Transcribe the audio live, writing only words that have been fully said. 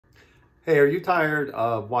Hey, are you tired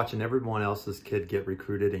of watching everyone else's kid get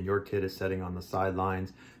recruited and your kid is sitting on the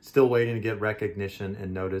sidelines, still waiting to get recognition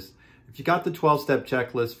and notice? If you got the 12-step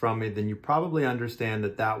checklist from me, then you probably understand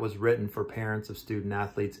that that was written for parents of student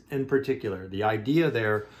athletes in particular. The idea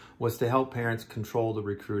there was to help parents control the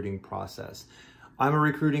recruiting process. I'm a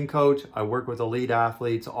recruiting coach. I work with elite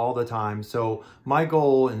athletes all the time. So my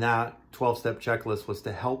goal in that 12-step checklist was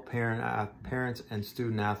to help parents and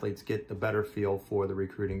student athletes get the better feel for the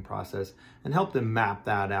recruiting process and help them map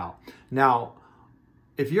that out. Now,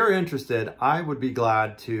 if you're interested, I would be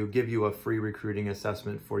glad to give you a free recruiting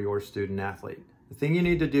assessment for your student athlete. The thing you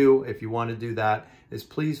need to do if you want to do that is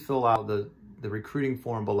please fill out the recruiting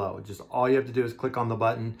form below. Just all you have to do is click on the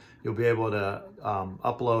button. You'll be able to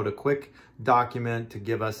upload a quick document to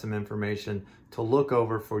give us some information to look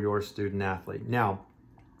over for your student athlete. Now,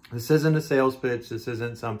 this isn't a sales pitch. This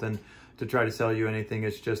isn't something to try to sell you anything.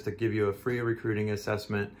 It's just to give you a free recruiting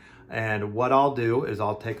assessment. And what I'll do is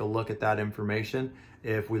I'll take a look at that information.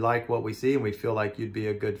 If we like what we see and we feel like you'd be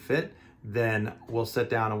a good fit, then we'll sit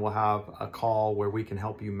down and we'll have a call where we can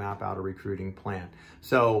help you map out a recruiting plan.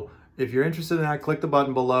 So if you're interested in that, click the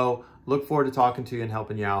button below. Look forward to talking to you and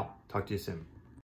helping you out. Talk to you soon.